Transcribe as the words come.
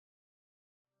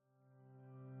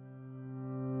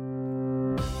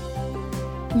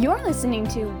You're listening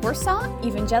to Warsaw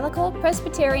Evangelical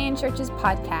Presbyterian Church's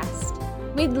podcast.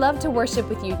 We'd love to worship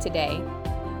with you today.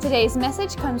 Today's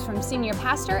message comes from Senior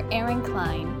Pastor Aaron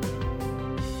Klein.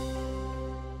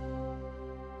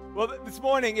 Well, this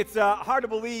morning, it's hard to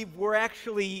believe we're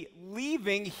actually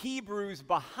leaving Hebrews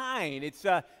behind. It's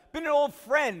been an old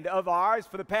friend of ours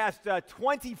for the past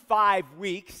 25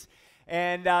 weeks.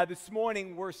 And this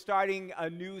morning, we're starting a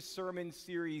new sermon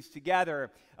series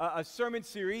together. A sermon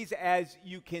series, as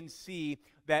you can see,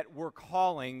 that we're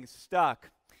calling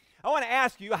Stuck. I want to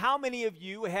ask you, how many of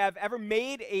you have ever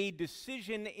made a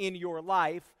decision in your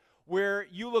life where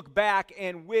you look back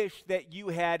and wish that you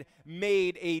had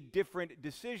made a different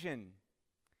decision?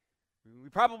 We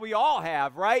probably all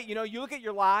have, right? You know, you look at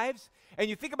your lives and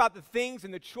you think about the things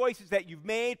and the choices that you've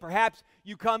made. Perhaps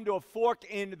you come to a fork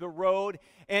in the road,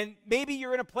 and maybe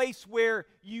you're in a place where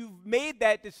you've made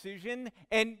that decision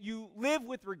and you live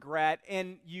with regret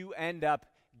and you end up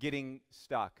getting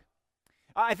stuck.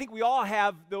 I think we all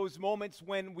have those moments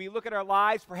when we look at our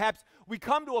lives. Perhaps we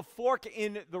come to a fork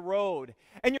in the road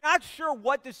and you're not sure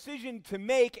what decision to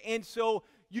make, and so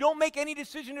you don't make any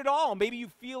decision at all. Maybe you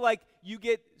feel like you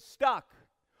get stuck.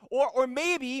 Or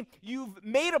maybe you've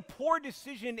made a poor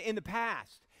decision in the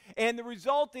past, and the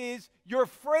result is you're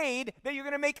afraid that you're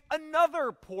going to make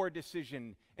another poor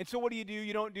decision. And so what do?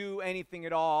 You don't do anything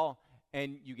at all,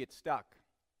 and you get stuck.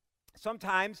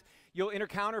 Sometimes you'll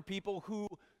encounter people who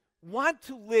want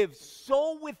to live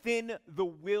so within the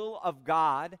will of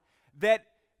God that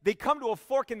they come to a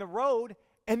fork in the road,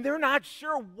 and they're not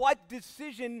sure what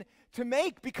decision to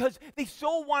make because they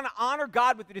so want to honor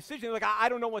God with the decision. They're like, I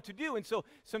don't know what to do. And so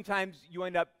sometimes you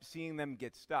end up seeing them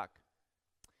get stuck.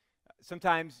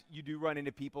 Sometimes you do run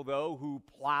into people, though, who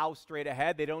plow straight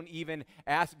ahead. They don't even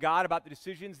ask God about the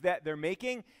decisions that they're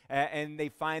making, and they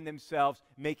find themselves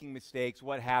making mistakes.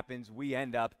 What happens? We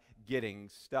end up getting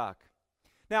stuck.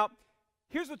 Now,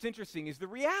 here's what's interesting is the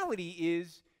reality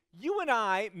is you and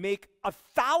I make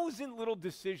 1,000 little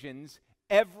decisions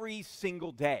every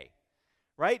single day.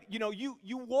 Right? You know,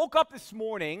 you woke up this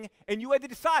morning and you had to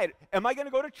decide, am I going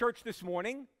to go to church this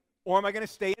morning or am I going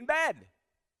to stay in bed?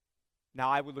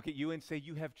 Now, I would look at you and say,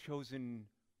 you have chosen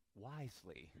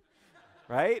wisely,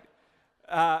 right?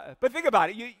 But think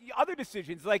about it. Other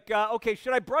decisions like, okay,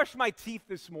 should I brush my teeth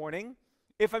this morning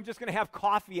if I'm just going to have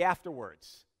coffee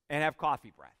afterwards and have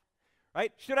coffee breath?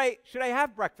 Right? Should I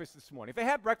have breakfast this morning? If I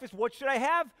have breakfast, what should I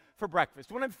have for breakfast?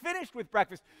 When I'm finished with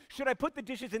breakfast, should I put the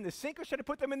dishes in the sink or should I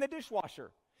put them in the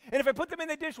dishwasher? And if I put them in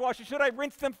the dishwasher, should I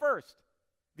rinse them first?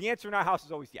 The answer in our house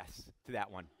is always yes to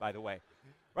that one, by the way.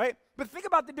 Right? But think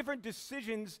about the different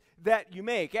decisions that you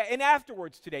make. And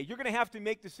afterwards today, you're going to have to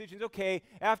make decisions. Okay,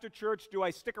 after church, do I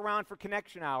stick around for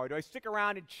connection hour? Do I stick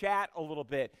around and chat a little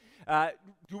bit?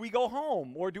 Do we go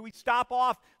home? Or do we stop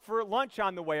off for lunch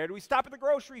on the way? Or do we stop at the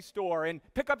grocery store and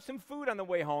pick up some food on the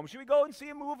way home? Should we go and see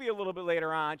a movie a little bit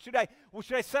later on? Should I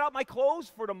set out my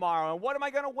clothes for tomorrow? And what am I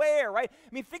going to wear? Right?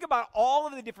 I mean, think about all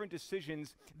of the different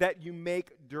decisions that you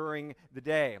make during the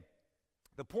day.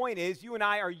 The point is, you and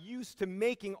I are used to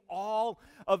making all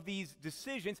of these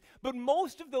decisions, but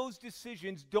most of those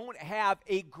decisions don't have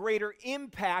a greater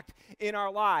impact in our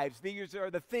lives. These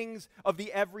are the things of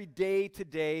the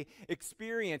everyday-to-day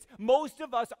experience. Most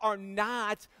of us are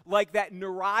not like that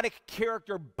neurotic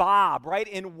character Bob, right?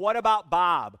 And What About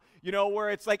Bob? You know, where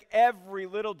it's like every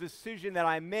little decision that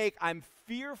I make, I'm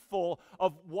fearful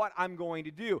of what I'm going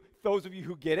to do. Those of you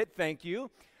who get it, thank you.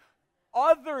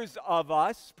 Others of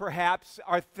us, perhaps,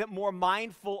 are more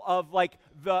mindful of, like,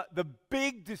 the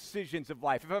big decisions of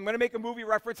life. If I'm going to make a movie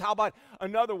reference, how about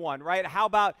another one, right? How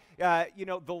about,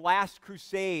 The Last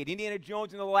Crusade, Indiana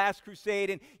Jones in The Last Crusade,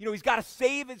 and, he's got to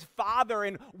save his father,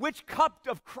 and which cup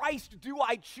of Christ do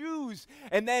I choose?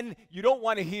 And then you don't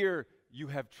want to hear, you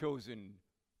have chosen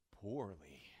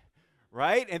poorly,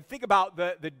 right? And think about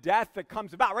the death that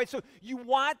comes about, right? So you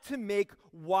want to make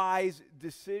wise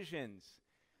decisions.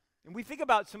 And we think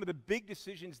about some of the big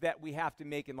decisions that we have to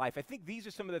make in life. I think these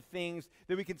are some of the things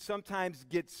that we can sometimes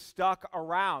get stuck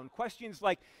around. Questions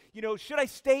like, should I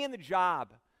stay in the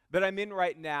job that I'm in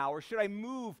right now? Or should I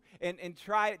move and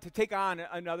try to take on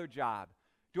another job?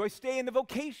 Do I stay in the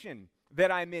vocation that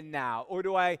I'm in now? Or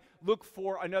do I look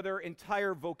for another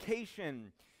entire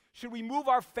vocation? Should we move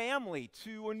our family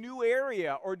to a new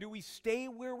area? Or do we stay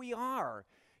where we are?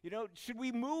 Should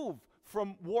we move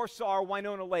from Warsaw or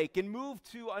Winona Lake and move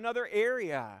to another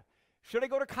area? Should I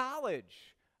go to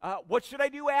college? What should I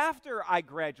do after I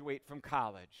graduate from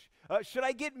college? Should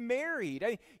I get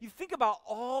married? You think about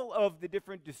all of the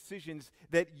different decisions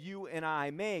that you and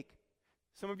I make.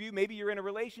 Some of you, maybe you're in a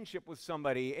relationship with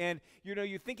somebody and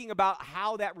you're thinking about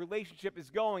how that relationship is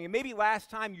going. And maybe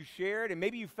last time you shared and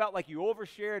maybe you felt like you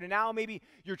overshared, and now maybe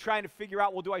you're trying to figure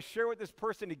out, well, do I share with this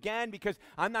person again because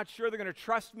I'm not sure they're going to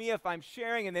trust me if I'm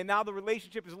sharing, and then now the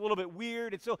relationship is a little bit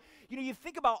weird. And so, you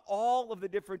think about all of the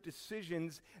different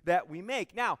decisions that we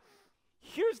make. Now,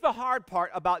 here's the hard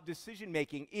part about decision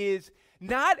making is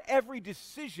not every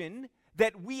decision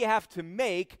that we have to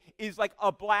make is like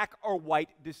a black or white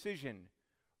decision.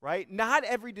 Right? Not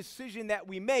every decision that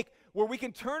we make where we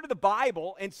can turn to the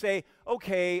Bible and say,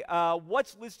 okay,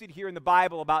 what's listed here in the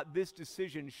Bible about this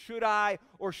decision? Should I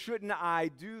or shouldn't I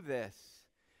do this?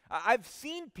 I've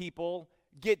seen people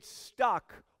get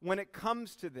stuck when it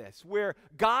comes to this, where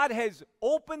God has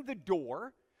opened the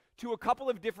door to a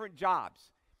couple of different jobs,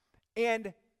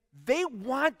 and they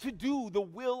want to do the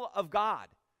will of God.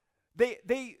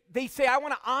 They say, I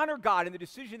want to honor God in the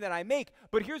decision that I make,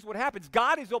 but here's what happens.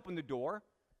 God has opened the door,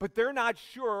 but they're not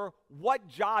sure what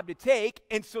job to take,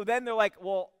 and so then they're like,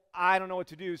 well, I don't know what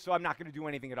to do, so I'm not going to do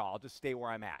anything at all. I'll just stay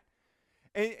where I'm at.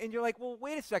 And you're like, well,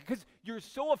 wait a second, because you're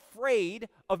so afraid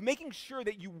of making sure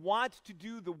that you want to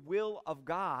do the will of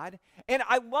God, and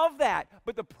I love that,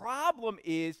 but the problem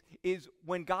is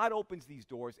when God opens these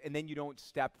doors and then you don't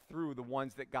step through the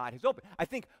ones that God has opened. I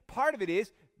think part of it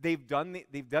is they've done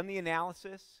the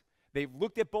analysis. They've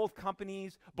looked at both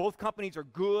companies. Both companies are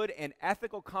good and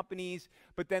ethical companies,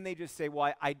 but then they just say,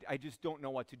 well, I just don't know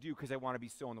what to do because I want to be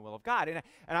so in the will of God. And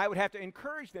I would have to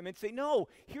encourage them and say, no,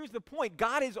 here's the point.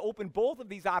 God has opened both of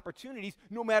these opportunities.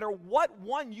 No matter what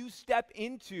one you step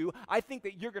into, I think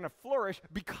that you're going to flourish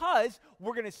because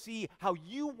we're going to see how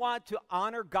you want to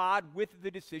honor God with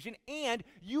the decision, and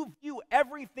you view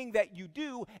everything that you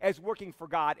do as working for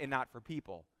God and not for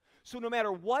people. So no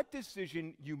matter what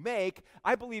decision you make,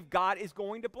 I believe God is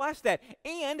going to bless that.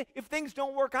 And if things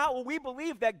don't work out, well, we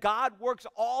believe that God works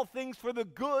all things for the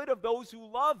good of those who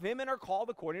love him and are called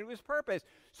according to his purpose.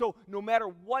 So no matter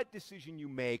what decision you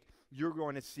make, you're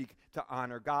going to seek to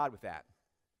honor God with that.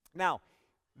 Now,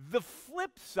 the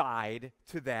flip side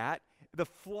to that, the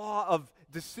flaw of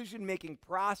decision-making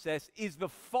process, is the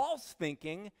false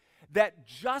thinking that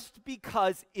just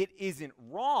because it isn't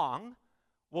wrong,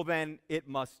 well, then it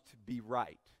must be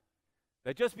right.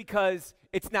 That just because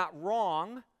it's not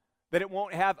wrong, that it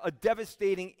won't have a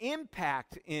devastating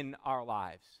impact in our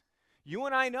lives. You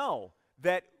and I know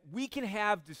that we can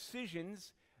have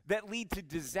decisions that lead to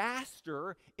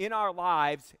disaster in our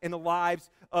lives and the lives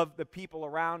of the people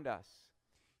around us.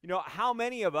 How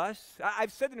many of us,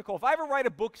 I've said to Nicole, if I ever write a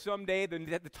book someday, then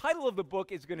the title of the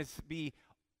book is going to be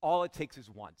All It Takes Is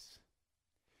Once.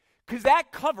 Because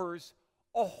that covers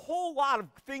a whole lot of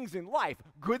things in life,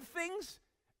 good things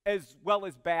as well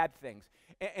as bad things.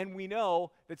 And we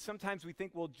know that sometimes we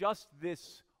think, well, just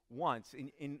this once,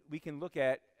 and we can look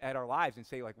at our lives and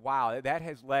say, like, wow, that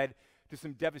has led to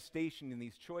some devastation in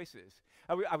these choices.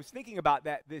 I was thinking about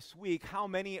that this week. How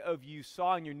many of you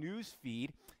saw in your news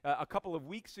feed a couple of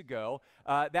weeks ago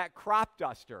that crop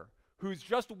duster who's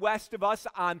just west of us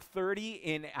on 30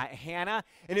 in Hannah,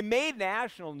 and it made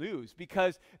national news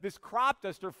because this crop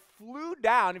duster flew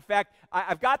down. In fact,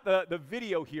 I've got the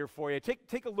video here for you.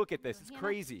 Take a look at this. It's Hannah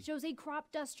crazy. Shows a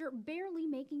crop duster barely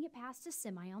making it past a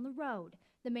semi on the road.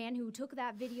 The man who took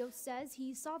that video says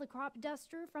he saw the crop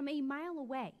duster from a mile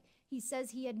away. He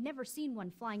says he had never seen one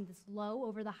flying this low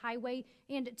over the highway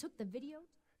and took the video.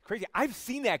 Crazy. I've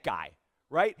seen that guy.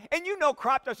 Right? And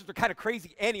crop dusters are kind of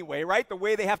crazy anyway, right? The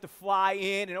way they have to fly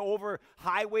in and over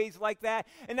highways like that.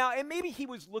 And maybe he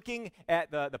was looking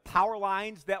at the power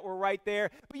lines that were right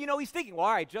there. But he's thinking, well,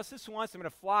 all right, just this once, I'm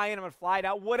going to fly in, I'm going to fly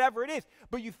out, whatever it is.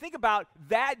 But you think about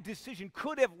that decision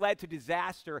could have led to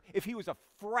disaster if he was a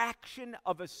fraction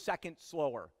of a second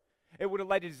slower. It would have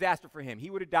led to disaster for him. He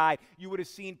would have died. You would have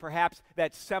seen perhaps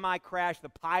that semi-crash, the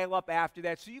pileup after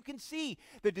that. So you can see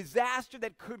the disaster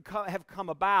that could have come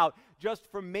about just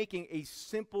from making a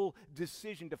simple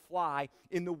decision to fly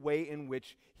in the way in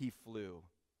which he flew.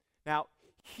 Now,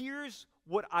 here's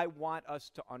what I want us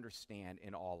to understand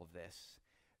in all of this.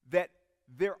 That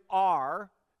there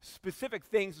are specific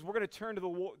things, as we're going to turn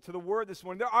to the Word this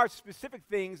morning, there are specific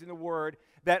things in the Word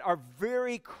that are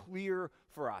very clear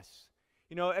for us.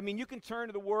 You can turn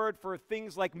to the Word for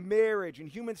things like marriage and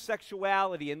human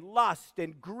sexuality and lust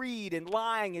and greed and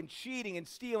lying and cheating and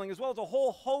stealing, as well as a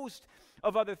whole host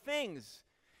of other things.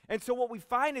 And so what we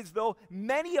find is, though,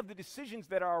 many of the decisions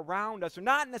that are around us are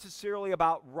not necessarily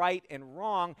about right and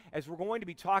wrong. As we're going to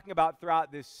be talking about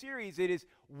throughout this series, it is,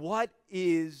 what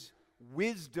is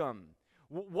wisdom?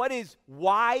 What is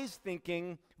wise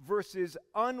thinking versus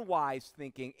unwise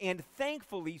thinking? And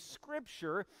thankfully,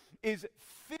 Scripture is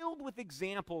filled with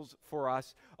examples for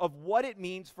us of what it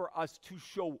means for us to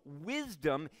show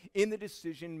wisdom in the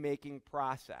decision-making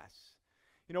process.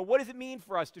 You know, what does it mean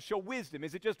for us to show wisdom?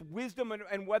 Is it just wisdom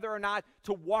and whether or not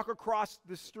to walk across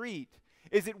the street?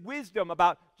 Is it wisdom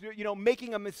about,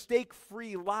 making a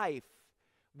mistake-free life?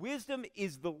 Wisdom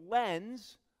is the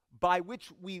lens by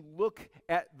which we look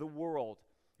at the world.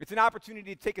 It's an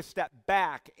opportunity to take a step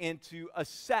back and to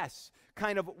assess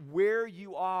kind of where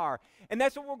you are. And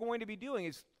that's what we're going to be doing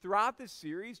is throughout this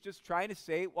series, just trying to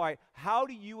say, why, how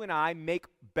do you and I make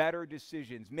better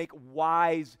decisions, make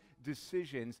wise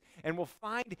decisions? And we'll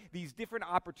find these different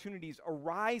opportunities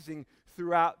arising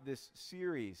throughout this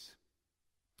series.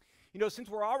 You know, since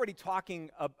we're already talking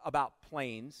about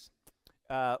planes,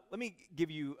 let me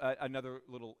give you another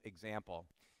little example.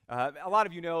 A lot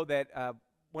of you know that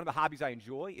one of the hobbies I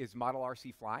enjoy is model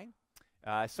RC flying.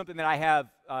 Something that I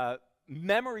have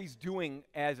memories doing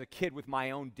as a kid with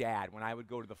my own dad when I would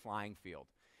go to the flying field.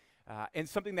 And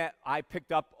something that I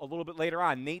picked up a little bit later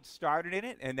on. Nate started in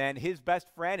it, and then his best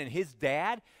friend and his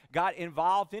dad got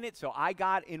involved in it, so I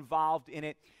got involved in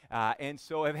it. And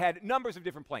so I've had numbers of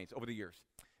different planes over the years.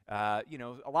 A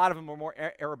lot of them are more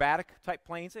aerobatic type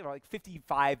planes. They were like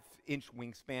 55-inch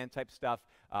wingspan type stuff.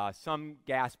 Some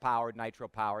gas-powered,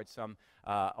 nitro-powered, some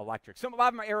electric. A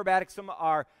lot of them are aerobatic. Some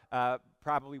are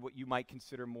probably what you might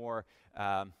consider more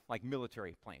like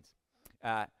military planes.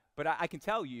 But I can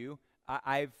tell you,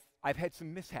 I've had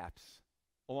some mishaps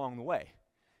along the way.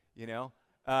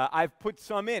 I've put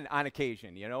some in on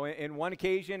occasion. In one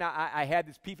occasion, I had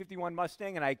this P-51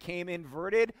 Mustang, and I came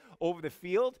inverted over the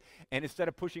field, and instead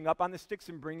of pushing up on the sticks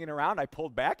and bringing it around, I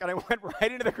pulled back, and I went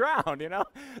right into the ground,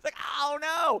 It's like, oh,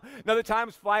 no. Another time I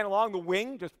was flying along, the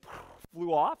wing just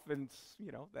flew off, and,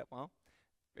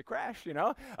 it crashed,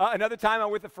 Another time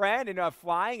I'm with a friend and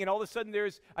flying, and all of a sudden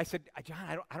I said,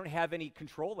 John, I don't have any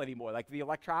control anymore. Like the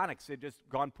electronics had just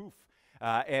gone poof.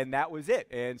 And that was it.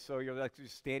 And so you're like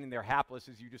just standing there hapless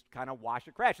as you just kind of watch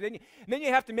it crash. And then you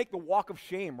have to make the walk of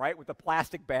shame, right, with the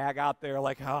plastic bag out there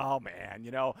like, oh, man,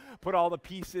 put all the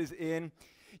pieces in.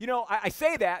 I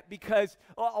say that because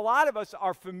a lot of us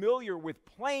are familiar with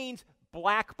planes,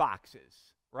 black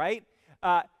boxes, right?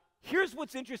 Here's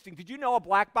what's interesting. Did you know a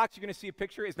black box you're going to see a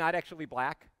picture is not actually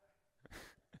black?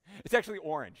 It's actually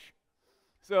orange.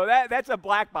 So that's a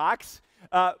black box.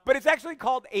 But it's actually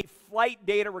called a flight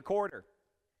data recorder.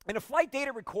 And a flight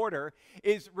data recorder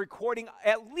is recording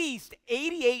at least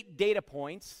 88 data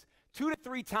points 2 to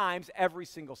 3 times every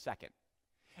single second.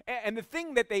 And the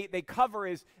thing that they cover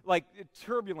is like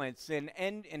turbulence and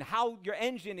how your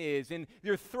engine is and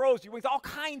your throws, your wings, all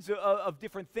kinds of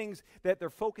different things that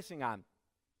they're focusing on.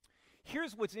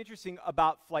 Here's what's interesting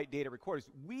about flight data recorders.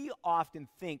 We often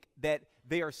think that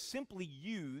they are simply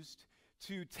used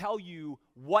to tell you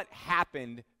what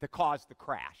happened that caused the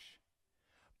crash.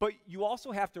 But you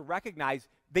also have to recognize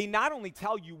they not only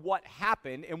tell you what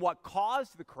happened and what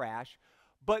caused the crash,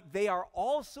 but they are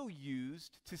also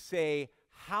used to say,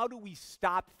 how do we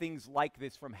stop things like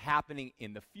this from happening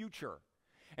in the future?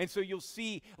 And so you'll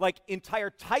see like entire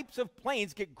types of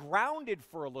planes get grounded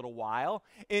for a little while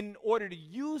in order to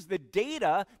use the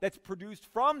data that's produced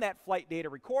from that flight data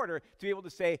recorder to be able to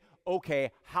say,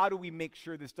 okay, how do we make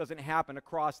sure this doesn't happen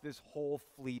across this whole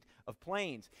fleet of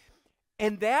planes?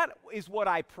 And that is what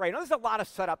I pray. Now, there's a lot of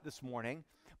setup this morning,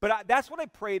 but that's what I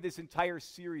pray this entire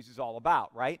series is all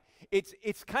about, right?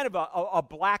 It's kind of a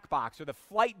black box or the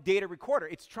flight data recorder.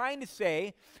 It's trying to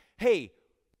say, hey,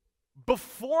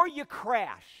 before you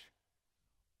crash,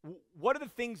 what are the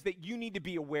things that you need to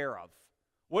be aware of?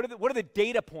 What are the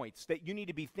data points that you need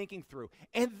to be thinking through?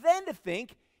 And then to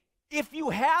think, if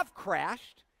you have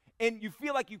crashed and you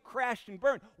feel like you crashed and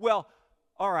burned, well,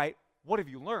 all right, what have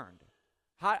you learned?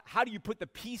 How do you put the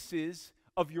pieces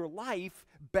of your life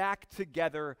back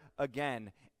together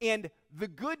again? And the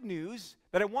good news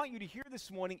that I want you to hear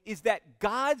this morning is that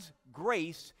God's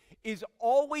grace is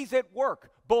always at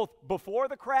work, both before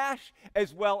the crash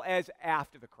as well as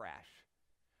after the crash.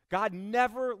 God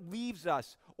never leaves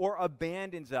us or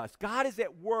abandons us. God is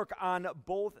at work on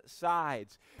both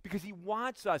sides because he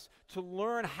wants us to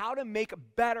learn how to make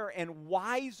better and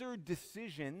wiser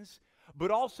decisions,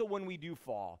 but also when we do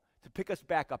fall, to pick us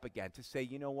back up again, to say,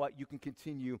 you know what, you can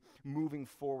continue moving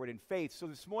forward in faith. So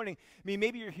this morning,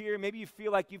 maybe you're here, maybe you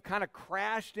feel like you've kind of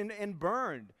crashed and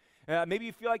burned. Maybe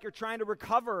you feel like you're trying to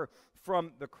recover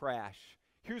from the crash.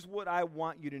 here's what I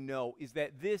want you to know, is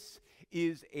that this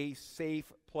is a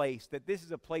safe place, that this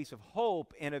is a place of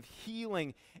hope and of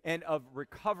healing and of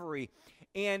recovery.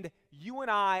 And you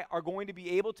and I are going to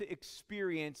be able to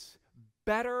experience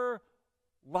better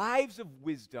lives of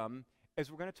wisdom,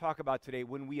 as we're going to talk about today,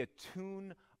 when we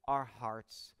attune our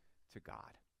hearts to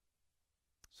God.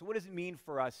 So what does it mean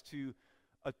for us to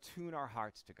attune our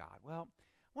hearts to God? Well,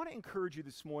 I want to encourage you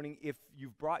this morning, if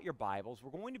you've brought your Bibles,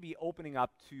 we're going to be opening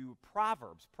up to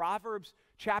Proverbs. Proverbs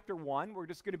chapter 1, we're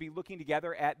just going to be looking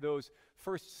together at those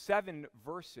first 7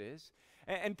 verses.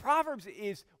 And Proverbs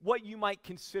is what you might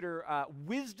consider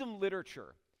wisdom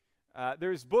literature.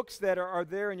 There's books that are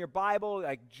there in your Bible,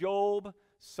 like Job,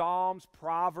 Psalms,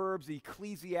 Proverbs,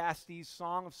 Ecclesiastes,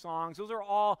 Song of Songs. Those are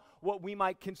all what we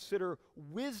might consider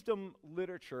wisdom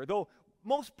literature, though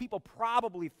most people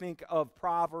probably think of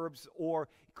Proverbs or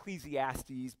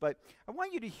Ecclesiastes, but I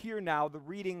want you to hear now the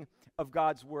reading of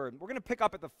God's Word. We're going to pick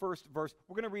up at the first verse.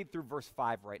 We're going to read through verse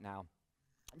 5 right now.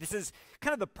 This is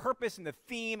kind of the purpose and the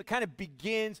theme. It kind of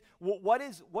begins, what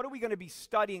are we going to be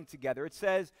studying together? It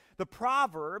says, the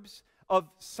Proverbs of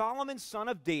Solomon, son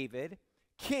of David,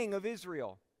 king of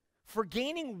Israel, for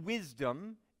gaining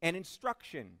wisdom and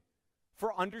instruction,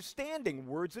 for understanding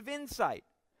words of insight,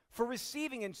 for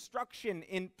receiving instruction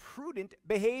in prudent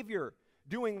behavior,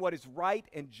 doing what is right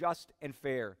and just and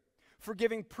fair, for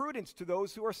giving prudence to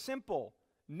those who are simple,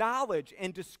 knowledge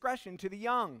and discretion to the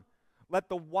young. Let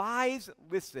the wise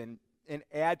listen and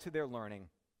add to their learning,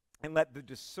 and let the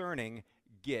discerning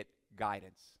get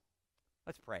guidance.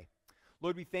 Let's pray.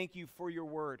 Lord, we thank you for your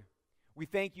word. We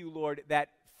thank you, Lord, that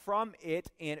from it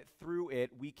and through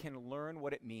it, we can learn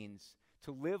what it means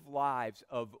to live lives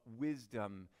of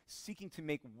wisdom, seeking to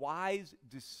make wise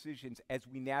decisions as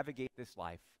we navigate this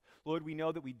life. Lord, we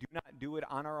know that we do not do it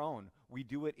on our own. We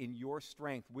do it in your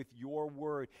strength, with your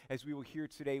word, as we will hear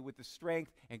today. With the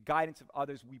strength and guidance of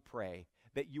others, we pray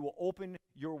that you will open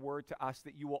your word to us,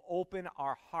 that you will open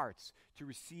our hearts to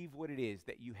receive what it is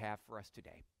that you have for us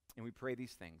today. And we pray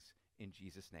these things in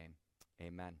Jesus' name.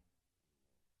 Amen.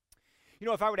 You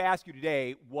know, if I were to ask you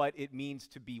today what it means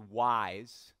to be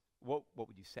wise, what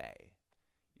would you say?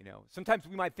 You know, sometimes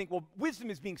we might think, well,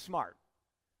 wisdom is being smart.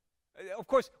 Of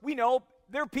course, we know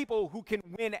there are people who can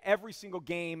win every single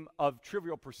game of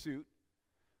Trivial Pursuit,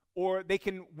 or they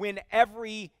can win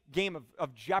every game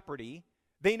of Jeopardy.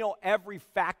 They know every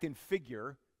fact and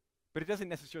figure, but it doesn't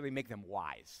necessarily make them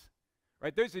wise,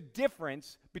 right? There's a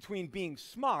difference between being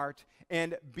smart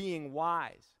and being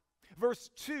wise. Verse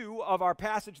 2 of our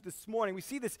passage this morning, we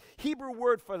see this Hebrew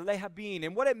word for lehabin,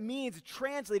 and what it means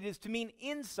translated is to mean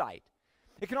insight.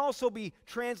 It can also be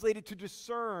translated to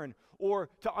discern or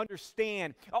to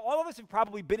understand. All of us have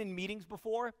probably been in meetings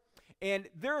before, and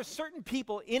there are certain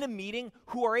people in a meeting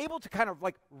who are able to kind of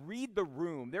like read the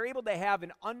room. They're able to have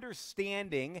an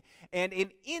understanding and an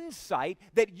insight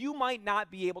that you might not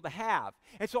be able to have.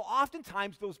 And so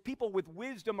oftentimes those people with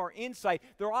wisdom or insight,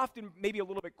 they're often maybe a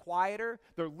little bit quieter.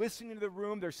 They're listening to the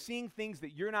room. They're seeing things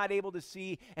that you're not able to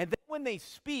see. And then when they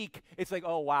speak, it's like,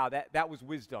 oh, wow, that was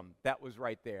wisdom. That was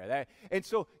right there. And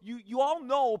so you all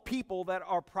know people that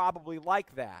are probably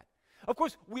like that. Of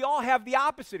course, we all have the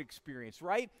opposite experience,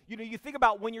 right? You know, you think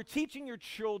about when you're teaching your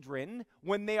children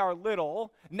when they are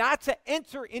little not to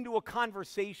enter into a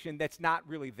conversation that's not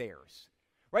really theirs,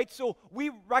 right? So we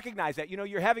recognize that. You know,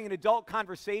 you're having an adult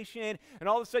conversation, and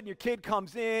all of a sudden your kid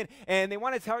comes in, and they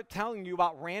want to start telling you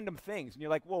about random things. And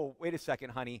you're like, whoa, wait a second,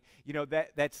 honey. You know,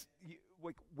 that's...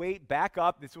 wait, back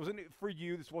up. This wasn't for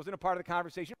you. This wasn't a part of the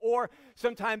conversation. Or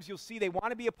sometimes you'll see they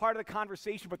want to be a part of the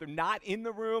conversation, but they're not in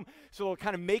the room, so they'll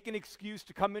kind of make an excuse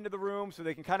to come into the room so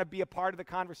they can kind of be a part of the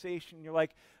conversation. You're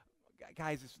like,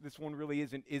 guys, this one really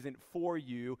isn't for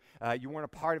you. You weren't a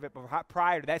part of it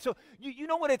prior to that. So you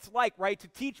know what it's like, right, to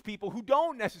teach people who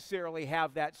don't necessarily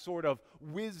have that sort of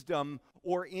wisdom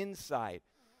or insight.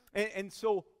 And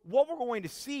so what we're going to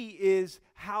see is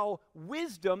how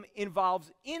wisdom involves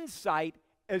insight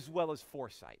as well as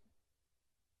foresight,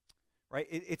 right?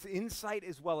 It's insight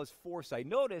as well as foresight.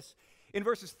 Notice in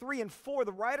verses 3 and 4,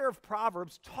 the writer of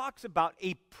Proverbs talks about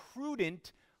a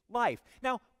prudent life.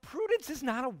 Now, prudence is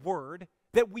not a word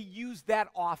that we use that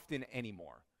often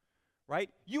anymore, right?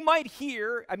 You might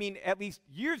hear, I mean, at least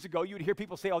years ago, you would hear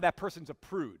people say, oh, that person's a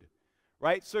prude,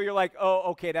 right? So you're like,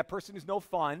 oh, okay, that person is no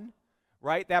fun.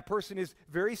 Right? That person is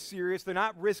very serious. They're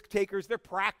not risk takers. They're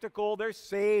practical. They're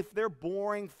safe. They're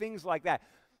boring, things like that.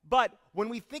 But when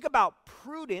we think about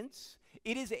prudence,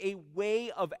 It is a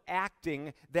way of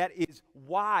acting that is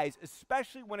wise,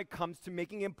 especially when it comes to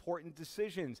making important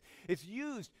decisions. It's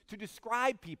used to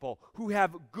describe people who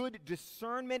have good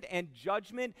discernment and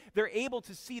judgment. They're able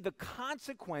to see the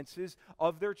consequences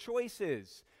of their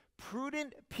choices.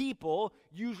 Prudent people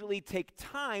usually take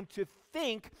time to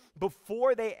think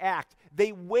before they act.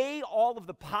 They weigh all of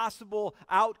the possible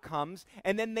outcomes,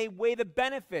 and then they weigh the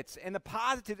benefits and the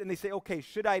positives, and they say, okay,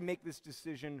 should I make this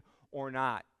decision or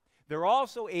not? They're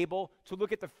also able to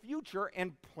look at the future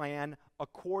and plan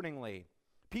accordingly.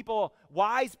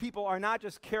 Wise people are not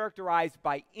just characterized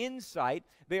by insight,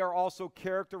 they are also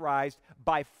characterized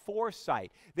by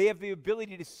foresight. They have the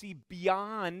ability to see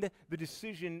beyond the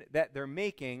decision that they're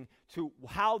making to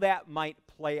how that might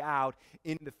play out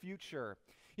in the future.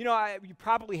 You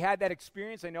probably had that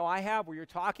experience, I know I have, where you're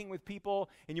talking with people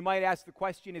and you might ask the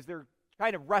question as they're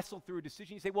trying to wrestle through a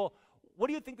decision. You say, well, what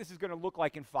do you think this is going to look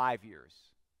like in 5 years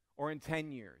or in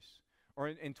 10 years? Or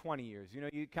in 20 years.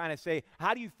 You kind of say,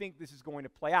 how do you think this is going to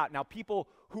play out? Now, people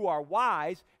who are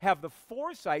wise have the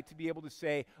foresight to be able to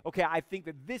say, okay, I think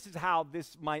that this is how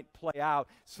this might play out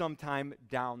sometime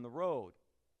down the road.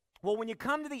 Well, when you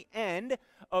come to the end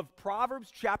of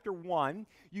Proverbs chapter 1,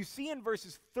 you see in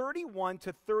verses 31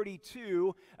 to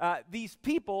 32 these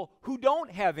people who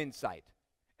don't have insight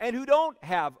and who don't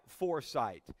have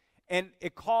foresight. And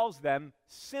it calls them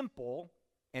simple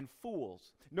and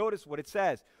fools. Notice what it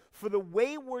says. For the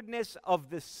waywardness of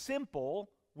the simple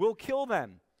will kill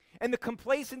them, and the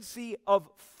complacency of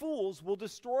fools will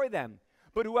destroy them.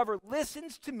 But whoever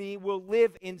listens to me will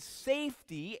live in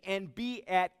safety and be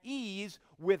at ease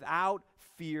without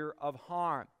fear of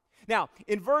harm. Now,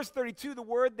 in verse 32, the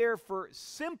word there for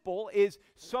simple is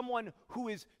someone who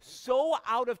is so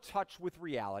out of touch with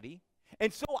reality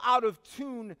and so out of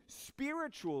tune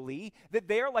spiritually that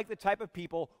they are like the type of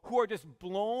people who are just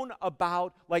blown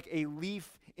about like a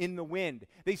leaf in the wind.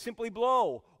 They simply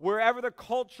blow wherever the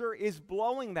culture is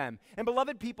blowing them. And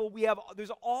beloved people,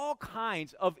 there's all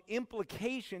kinds of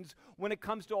implications when it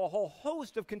comes to a whole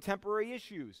host of contemporary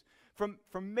issues. From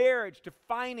marriage to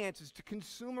finances to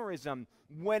consumerism,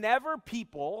 whenever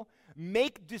people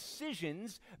make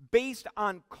decisions based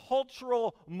on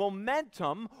cultural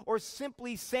momentum or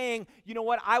simply saying, you know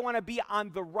what, I want to be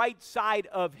on the right side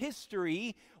of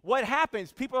history, what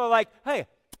happens? People are like, hey,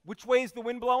 which way is the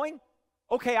wind blowing?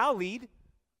 Okay, I'll lead,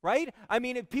 right? I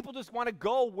mean, if people just want to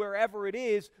go wherever it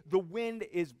is, the wind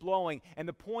is blowing. And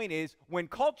the point is, when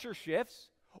culture shifts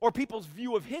or people's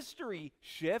view of history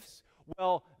shifts,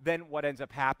 well, then what ends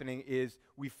up happening is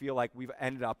we feel like we've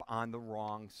ended up on the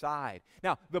wrong side.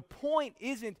 Now, the point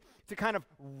isn't to kind of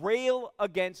rail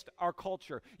against our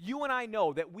culture. You and I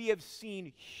know that we have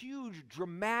seen huge,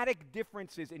 dramatic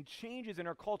differences and changes in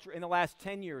our culture in the last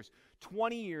 10 years,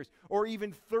 20 years, or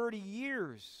even 30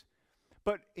 years.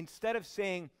 But instead of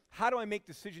saying, how do I make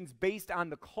decisions based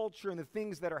on the culture and the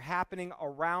things that are happening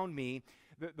around me,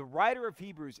 the writer of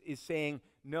Hebrews is saying,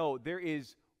 no, there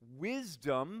is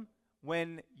wisdom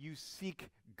when you seek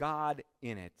God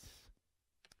in it.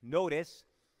 Notice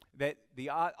that the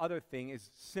other thing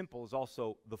is simple is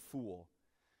also the fool.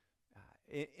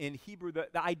 In Hebrew, the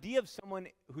idea of someone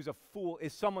who's a fool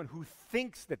is someone who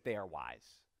thinks that they are wise,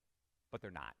 but they're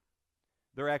not.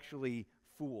 They're actually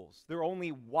fools. They're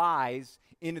only wise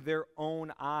in their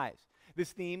own eyes.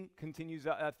 This theme continues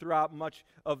throughout much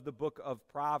of the book of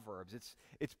Proverbs.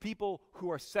 It's people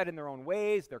who are set in their own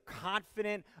ways. They're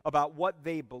confident about what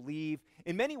they believe.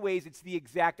 In many ways, it's the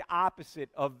exact opposite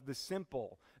of the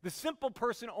simple. The simple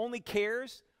person only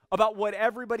cares about what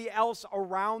everybody else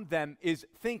around them is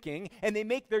thinking, and they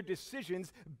make their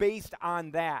decisions based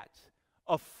on that.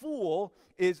 A fool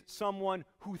is someone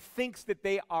who thinks that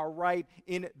they are right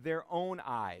in their own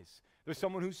eyes. There's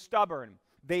someone who's stubborn.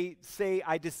 They say,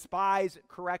 I despise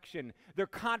correction. They're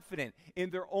confident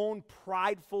in their own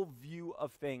prideful view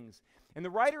of things. And the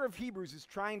writer of Hebrews is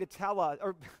trying to tell us,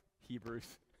 or Hebrews,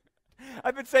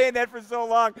 I've been saying that for so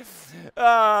long.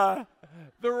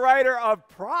 The writer of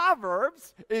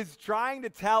Proverbs is trying to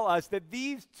tell us that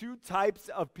these two types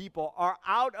of people are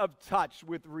out of touch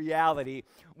with reality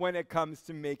when it comes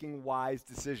to making wise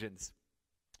decisions.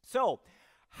 So,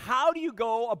 how do you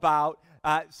go about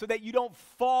so that you don't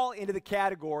fall into the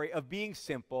category of being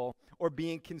simple or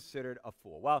being considered a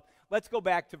fool? Well, let's go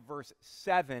back to verse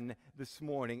 7 this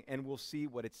morning, and we'll see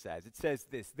what it says. It says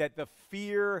this, that the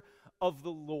fear of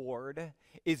the Lord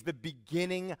is the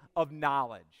beginning of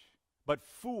knowledge, but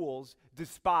fools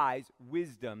despise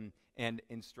wisdom and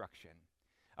instruction.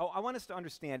 I want us to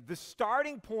understand the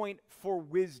starting point for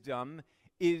wisdom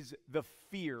is the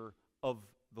fear of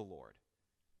the Lord.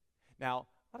 Now,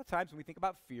 a lot of times when we think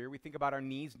about fear, we think about our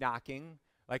knees knocking,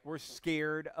 Like we're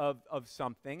scared of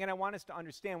something. And I want us to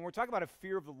understand, when we're talking about a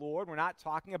fear of the Lord, we're not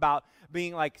talking about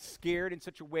being like scared in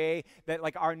such a way that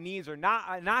like our knees are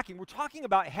not knocking. We're talking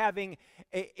about having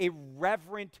a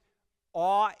reverent,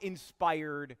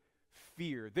 awe-inspired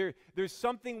fear. There's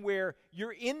something where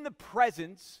you're in the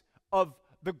presence of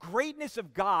the greatness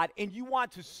of God and you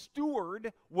want to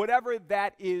steward whatever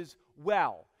that is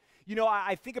well. You know,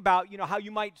 I think about, how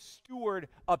you might steward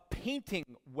a painting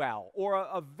well or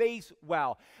a vase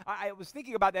well. I was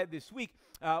thinking about that this week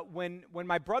when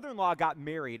my brother-in-law got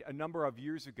married a number of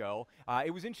years ago.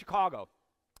 It was in Chicago,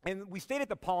 and we stayed at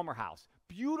the Palmer House.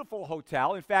 Beautiful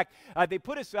hotel. In fact, they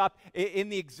put us up in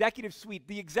the executive suite.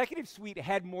 The executive suite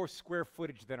had more square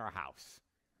footage than our house,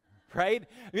 right?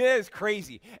 I mean, that is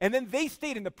crazy. And then they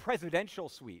stayed in the presidential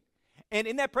suite. And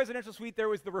in that presidential suite, there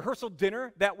was the rehearsal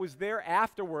dinner that was there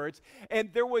afterwards,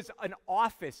 and there was an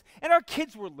office. And our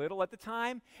kids were little at the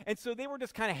time, and so they were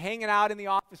just kind of hanging out in the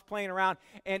office, playing around.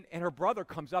 And her brother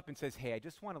comes up and says, "Hey, I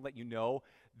just want to let you know,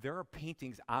 there are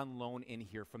paintings on loan in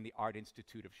here from the Art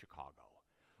Institute of Chicago.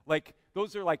 Like,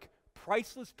 those are like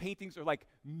priceless paintings or like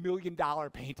 $1 million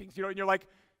paintings." And you're like,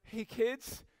 "Hey,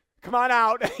 kids, come on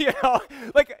out."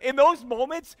 Like in those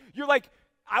moments, you're like,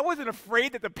 I wasn't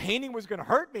afraid that the painting was going to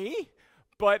hurt me,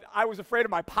 but I was afraid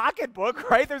of my pocketbook,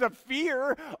 right? There's a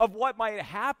fear of what might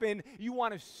happen. You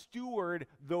want to steward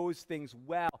those things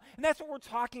well. And that's what we're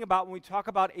talking about when we talk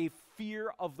about a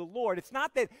fear of the Lord. It's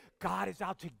not that God is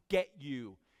out to get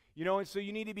you, and so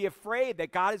you need to be afraid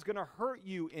that God is going to hurt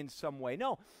you in some way.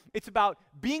 No, it's about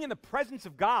being in the presence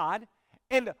of God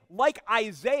and like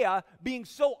Isaiah, being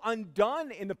so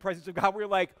undone in the presence of God, we're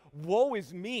like, woe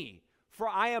is me, for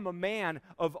I am a man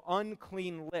of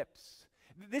unclean lips.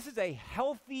 This is a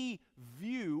healthy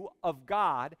view of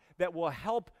God that will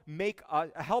help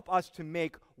us to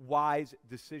make wise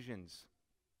decisions.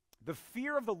 The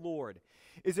fear of the Lord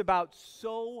is about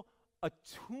so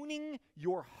attuning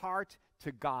your heart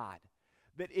to God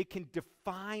that it can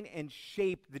define and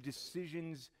shape the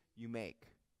decisions you make.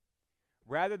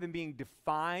 Rather than being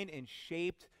defined and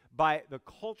shaped by the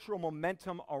cultural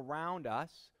momentum around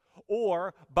us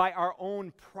or by our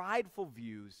own prideful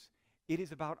views, it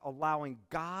is about allowing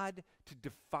God to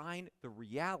define the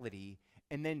reality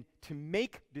and then to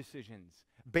make decisions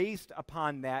based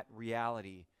upon that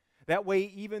reality. That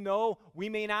way, even though we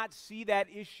may not see that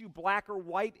issue black or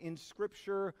white in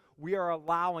Scripture, we are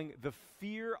allowing the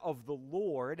fear of the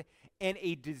Lord and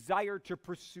a desire to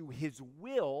pursue His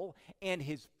will and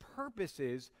His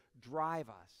purposes drive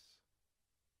us.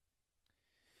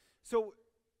 So,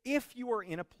 if you are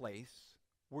in a place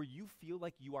where you feel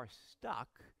like you are stuck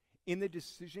in the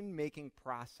decision-making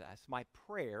process, my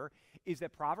prayer is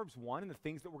that Proverbs 1 and the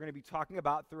things that we're going to be talking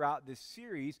about throughout this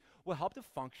series will help to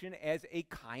function as a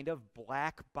kind of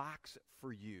black box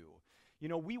for you.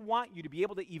 We want you to be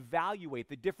able to evaluate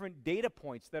the different data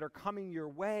points that are coming your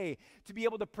way, to be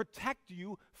able to protect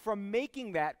you from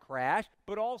making that crash,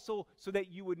 but also so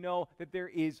that you would know that there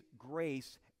is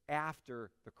grace after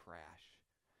the crash.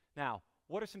 Now,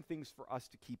 what are some things for us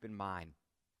to keep in mind?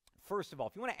 First of all,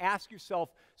 if you want to ask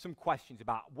yourself some questions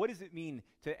about what does it mean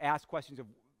to ask questions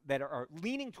that are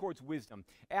leaning towards wisdom,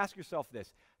 ask yourself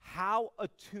this: how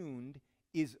attuned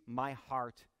is my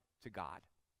heart to God?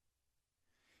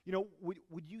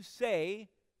 Would you say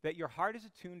that your heart is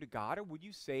attuned to God, or would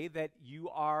you say that you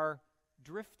are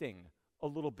drifting a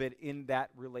little bit in that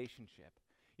relationship?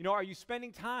 Are you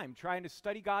spending time trying to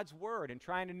study God's Word and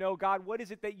trying to know, God, what is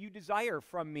it that you desire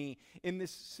from me in this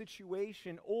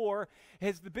situation? Or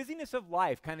has the busyness of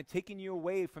life kind of taken you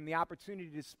away from the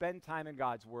opportunity to spend time in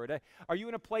God's Word? Are you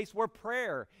in a place where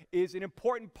prayer is an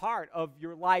important part of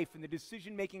your life and the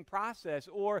decision-making process?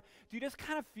 Or do you just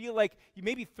kind of feel like you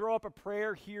maybe throw up a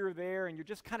prayer here or there and you're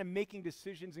just kind of making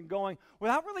decisions and going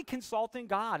without really consulting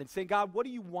God and saying, God, what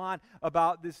do you want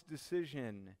about this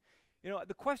decision?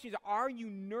 The question is, are you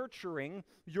nurturing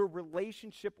your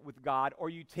relationship with God, or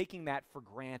are you taking that for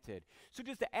granted? So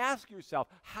just to ask yourself,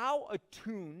 how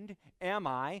attuned am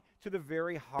I to the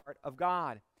very heart of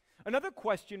God? Another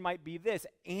question might be this: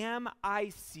 am I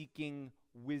seeking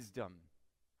wisdom?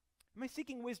 Am I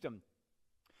seeking wisdom?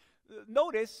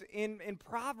 Notice in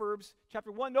Proverbs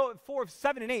chapter 1, 4,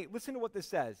 7, and 8, listen to what this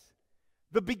says.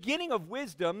 The beginning of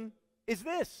wisdom is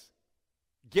this: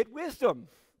 get wisdom.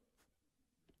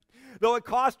 Though it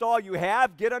cost all you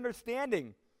have, get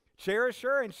understanding. Cherish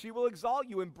her, and she will exalt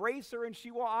you. Embrace her, and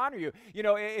she will honor you.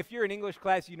 If you're in English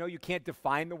class, you can't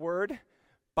define the word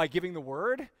by giving the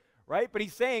word, right? But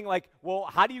he's saying, well,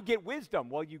 how do you get wisdom?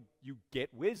 Well, you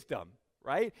get wisdom,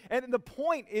 right? And the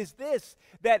point is this,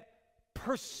 that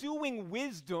pursuing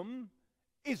wisdom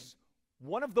is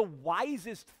one of the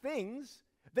wisest things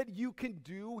that you can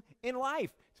do in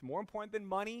life. It's more important than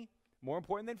money, more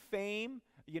important than fame,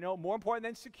 more important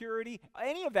than security,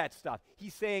 any of that stuff.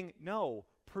 He's saying, no,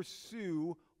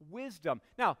 pursue wisdom.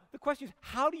 Now, the question is,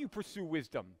 how do you pursue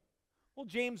wisdom? Well,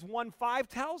 James 1:5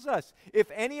 tells us, if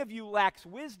any of you lacks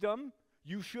wisdom,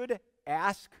 you should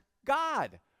ask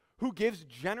God, who gives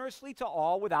generously to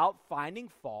all without finding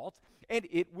fault, and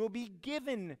it will be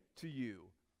given to you.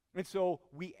 And so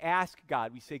we ask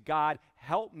God, we say, God,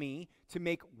 help me to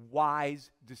make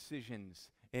wise decisions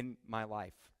in my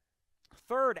life.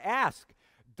 Third, ask,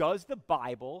 does the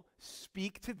Bible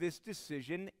speak to this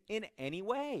decision in any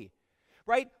way?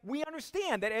 Right? We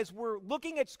understand that as we're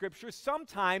looking at Scripture,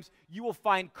 sometimes you will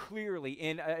find clearly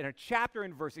in a chapter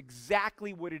and verse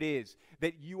exactly what it is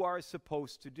that you are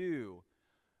supposed to do.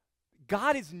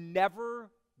 God is never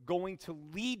going to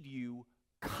lead you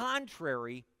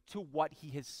contrary to what he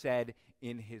has said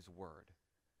in his word.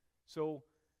 So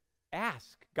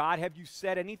ask, God, have you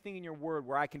said anything in your word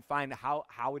where I can find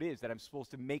how it is that I'm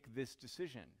supposed to make this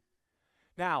decision?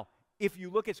 Now, if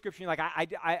you look at Scripture and you're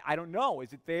like, I don't know,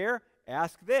 is it there?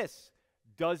 Ask this,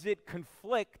 does it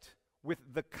conflict with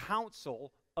the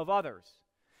counsel of others?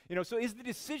 So is the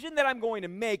decision that I'm going to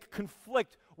make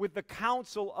conflict with the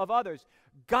counsel of others?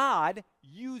 God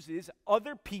uses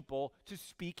other people to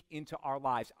speak into our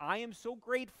lives. I am so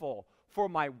grateful for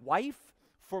my wife,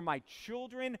 for my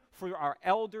children, for our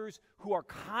elders who are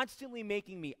constantly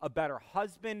making me a better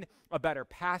husband, a better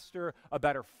pastor, a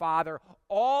better father,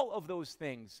 all of those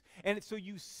things. And so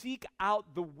you seek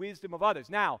out the wisdom of others.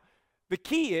 Now, the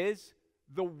key is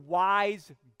the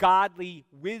wise, godly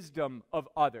wisdom of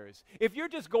others. If you're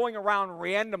just going around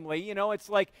randomly, it's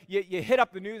like you hit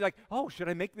up the news like, oh, should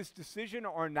I make this decision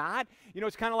or not?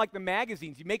 It's kind of like the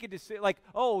magazines. You make a decision like,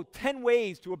 10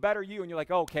 ways to a better you, and you're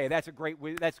like, okay, that's great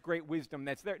wisdom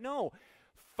that's there. No,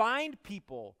 find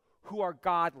people who are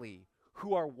godly,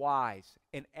 who are wise,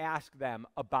 and ask them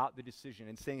about the decision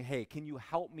and saying, hey, can you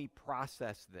help me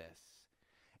process this?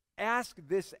 Ask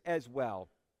this as well.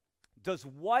 Does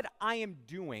what I am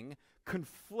doing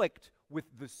conflict with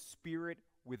the Spirit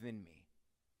within me?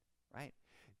 Right?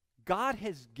 God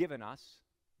has given us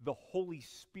the Holy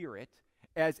Spirit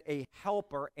as a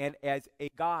helper and as a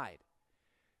guide.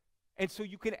 And so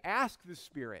you can ask the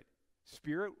Spirit,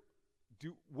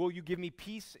 will you give me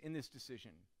peace in this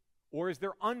decision? Or is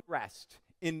there unrest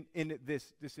in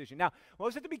this decision? Now, we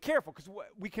always have to be careful because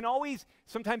we can always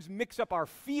sometimes mix up our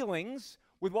feelings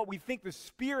with what we think the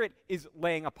Spirit is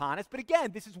laying upon us. But again,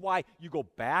 this is why you go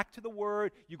back to the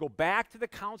Word, you go back to the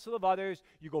counsel of others,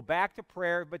 you go back to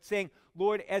prayer, but saying,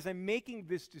 Lord, as I'm making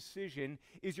this decision,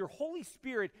 is your Holy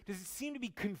Spirit, does it seem to be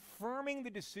confirming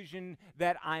the decision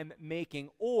that I'm making?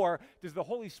 Or does the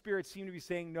Holy Spirit seem to be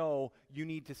saying, no, you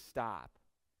need to stop?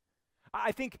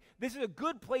 I think this is a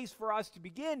good place for us to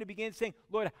begin saying,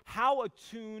 Lord, how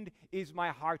attuned is my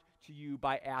heart to you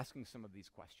by asking some of these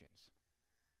questions?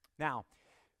 Now,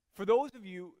 for those of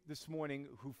you this morning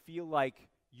who feel like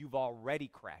you've already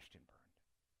crashed and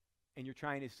burned, and you're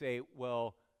trying to say,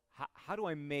 well, how do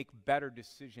I make better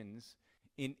decisions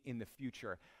in the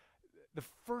future? The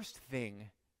first thing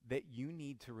that you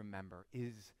need to remember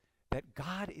is that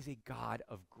God is a God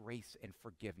of grace and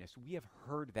forgiveness. We have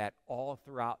heard that all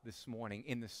throughout this morning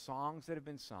in the songs that have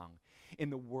been sung, in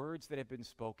the words that have been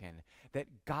spoken, that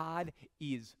God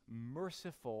is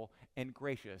merciful and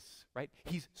gracious, right?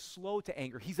 He's slow to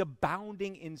anger. He's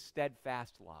abounding in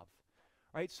steadfast love,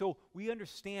 right? So we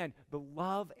understand the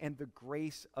love and the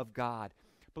grace of God.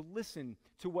 But listen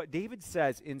to what David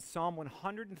says in Psalm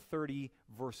 130,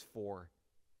 verse 4.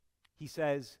 He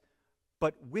says,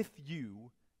 but with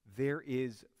you there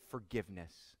is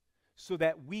forgiveness, so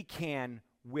that we can,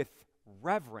 with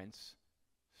reverence,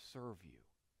 serve you.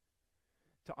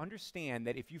 To understand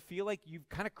that if you feel like you've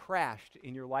kind of crashed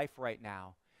in your life right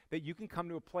now, that you can come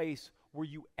to a place where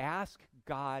you ask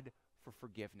God for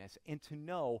forgiveness, and to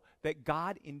know that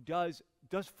God does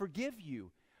forgive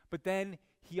you. But then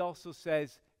he also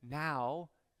says, now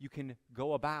you can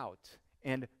go about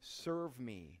and serve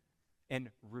me and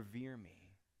revere me.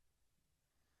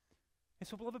 And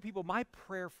so, beloved people, my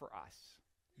prayer for us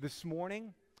this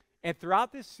morning and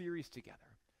throughout this series together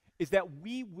is that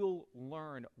we will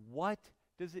learn what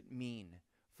does it mean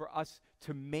for us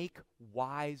to make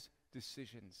wise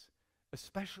decisions,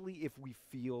 especially if we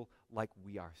feel like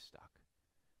we are stuck.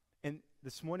 And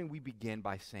this morning we begin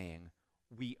by saying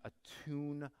we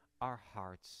attune our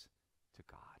hearts to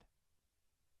God.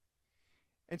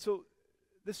 And so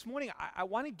this morning I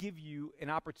want to give you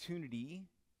an opportunity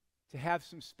to have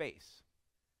some space.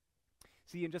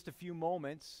 See, in just a few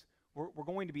moments, we're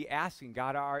going to be asking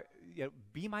God,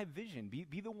 be my vision,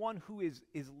 be the one who is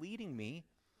leading me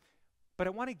But I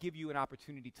want to give you an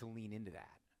opportunity to lean into that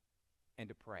and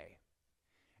to pray.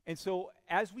 And so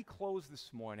as we close this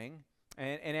morning,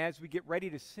 and as we get ready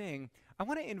to sing, I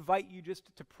want to invite you just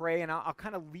to pray, and I'll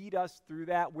kind of lead us through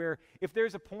that, where if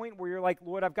there's a point where you're like,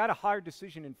 Lord, I've got a hard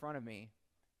decision in front of me,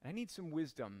 and I need some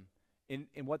wisdom in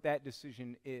what that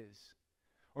decision is.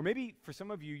 Or maybe for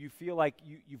some of you, you feel like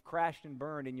you've crashed and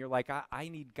burned, and you're like, I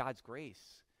need God's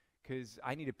grace, because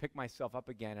I need to pick myself up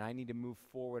again, and I need to move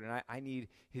forward, and I need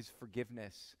his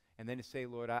forgiveness. And then to say,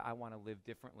 Lord, I want to live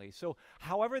differently. So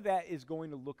however that is going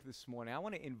to look this morning, I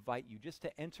want to invite you just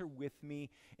to enter with me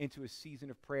into a season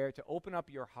of prayer, to open up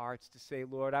your hearts, to say,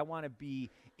 Lord, I want to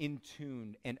be in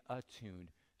tune and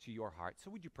attuned to your heart. So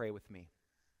would you pray with me?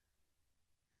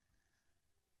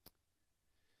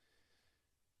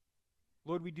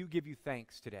 Lord, we do give you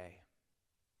thanks today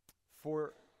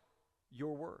for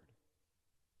your word.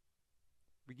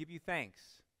 We give you thanks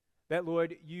that,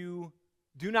 Lord, you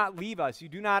do not leave us. You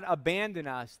do not abandon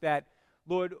us. That,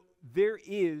 Lord, there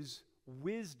is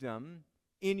wisdom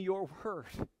in your word.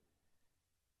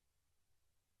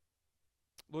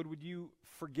 Lord, would you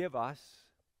forgive us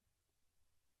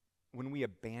when we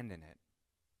abandon it,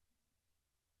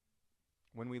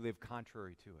 when we live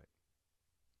contrary to it?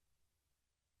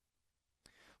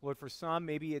 Lord, for some,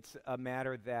 maybe it's a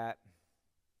matter that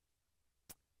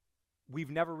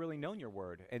we've never really known your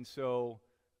word. And so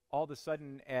all of a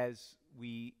sudden, as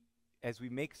we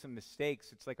make some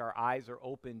mistakes, it's like our eyes are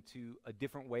open to a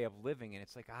different way of living, and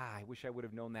it's like, I wish I would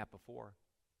have known that before.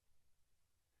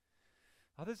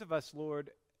 Others of us,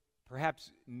 Lord,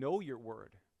 perhaps know your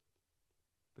word,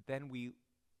 but then we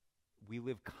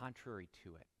live contrary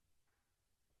to it.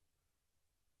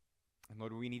 And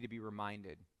Lord, we need to be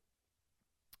reminded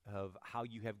of how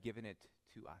you have given it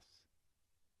to us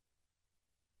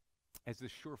as the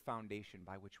sure foundation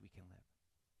by which we can live.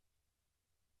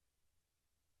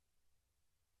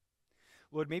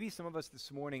 Lord, maybe some of us this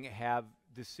morning have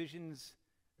decisions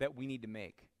that we need to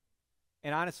make.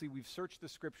 And honestly, we've searched the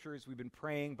scriptures, we've been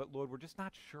praying, but Lord, we're just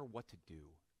not sure what to do.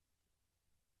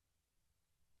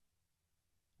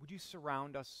 Would you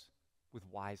surround us with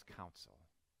wise counsel?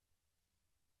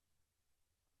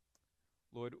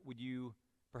 Lord, would you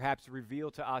perhaps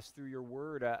reveal to us through your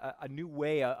word a new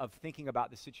way of thinking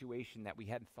about the situation that we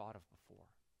hadn't thought of before?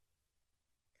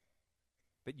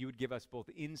 That you would give us both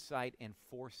insight and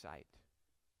foresight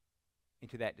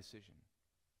into that decision.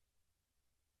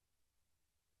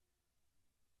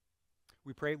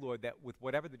 We pray, Lord, that with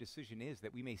whatever the decision is,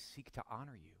 that we may seek to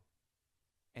honor you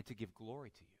and to give glory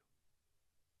to you.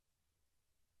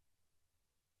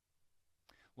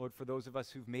 Lord, for those of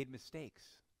us who've made mistakes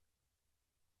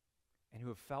and who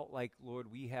have felt like,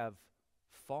 Lord, we have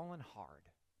fallen hard,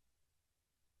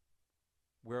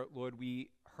 where, Lord, we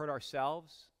hurt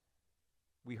ourselves,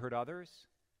 we hurt others,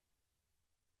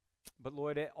 but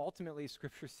Lord, ultimately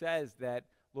Scripture says that,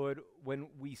 Lord, when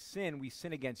we sin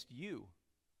against you.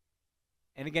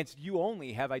 And against you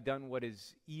only have I done what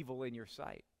is evil in your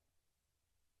sight.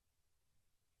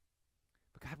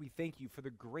 But God, we thank you for the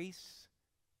grace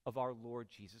of our Lord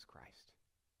Jesus Christ.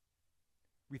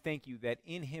 We thank you that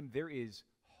in him there is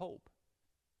hope.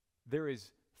 There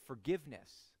is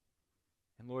forgiveness.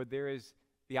 And Lord, there is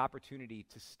the opportunity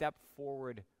to step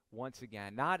forward once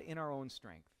again, not in our own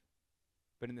strength,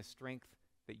 but in the strength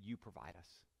that you provide us.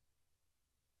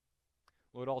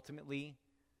 Lord, ultimately,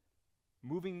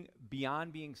 moving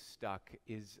beyond being stuck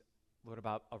is, Lord,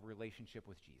 about a relationship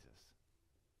with Jesus.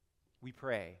 We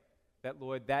pray that,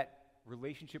 Lord, that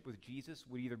relationship with Jesus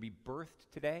would either be birthed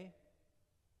today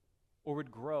or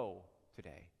would grow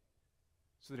today,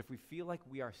 so that if we feel like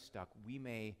we are stuck, we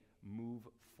may move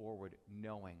forward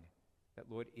knowing that,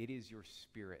 Lord, it is your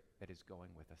Spirit that is going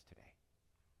with us today.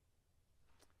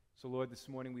 So, Lord, this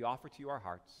morning we offer to you our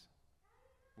hearts.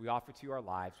 We offer to you our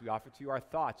lives. We offer to you our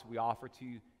thoughts. We offer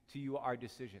to you our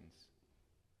decisions.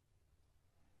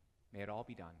 May it all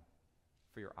be done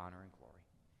for your honor and glory.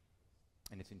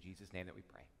 And it's in Jesus' name that we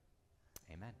pray.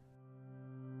 Amen.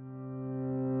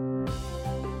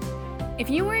 If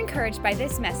you were encouraged by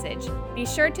this message, be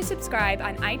sure to subscribe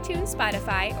on iTunes,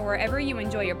 Spotify, or wherever you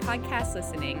enjoy your podcast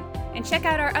listening, and check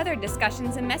out our other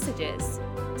discussions and messages.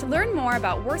 To learn more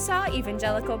about Warsaw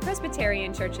Evangelical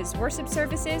Presbyterian Church's worship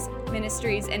services,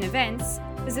 ministries, and events,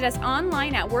 visit us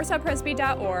online at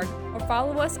warsawpresby.org or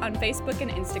follow us on Facebook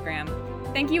and Instagram.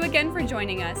 Thank you again for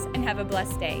joining us, and have a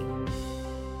blessed day.